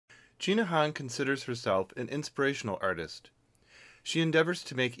Ginna Han considers herself an inspirational artist. She endeavors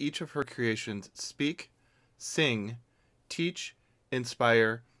to make each of her creations speak, sing, teach,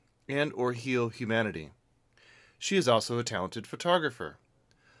 inspire, and/or heal humanity. She is also a talented photographer.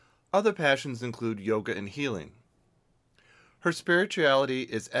 Other passions include yoga and healing. Her spirituality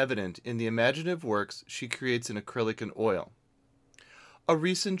is evident in the imaginative works she creates in acrylic and oil. A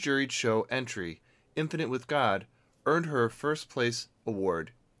recent juried show entry, Infinite with God, earned her a first place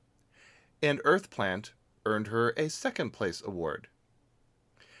award, and Earth Plant earned her a second place award.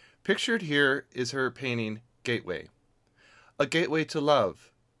 Pictured here is her painting Gateway. A gateway to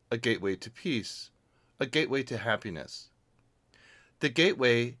love, a gateway to peace, a gateway to happiness. The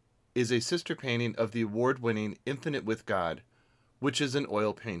Gateway is a sister painting of the award-winning Infinite with God, which is an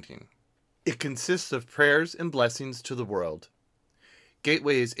oil painting. It consists of prayers and blessings to the world.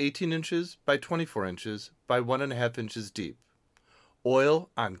 Gateway is 18 inches by 24 inches by 1.5 inches deep. Oil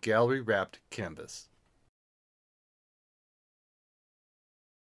on gallery-wrapped canvas.